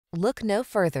Look no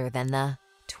further than the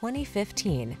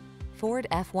 2015 Ford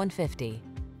F-150.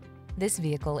 This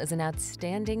vehicle is an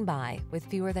outstanding buy with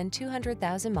fewer than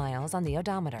 200,000 miles on the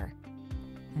odometer.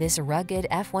 This rugged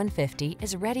F-150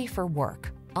 is ready for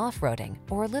work, off-roading,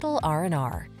 or a little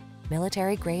R&R.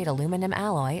 Military-grade aluminum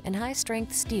alloy and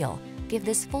high-strength steel give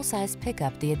this full-size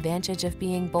pickup the advantage of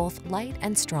being both light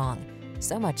and strong,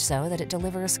 so much so that it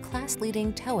delivers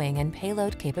class-leading towing and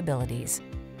payload capabilities.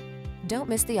 Don't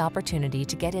miss the opportunity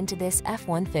to get into this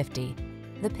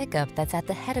F-150, the pickup that's at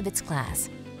the head of its class.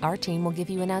 Our team will give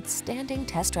you an outstanding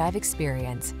test drive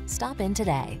experience. Stop in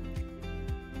today.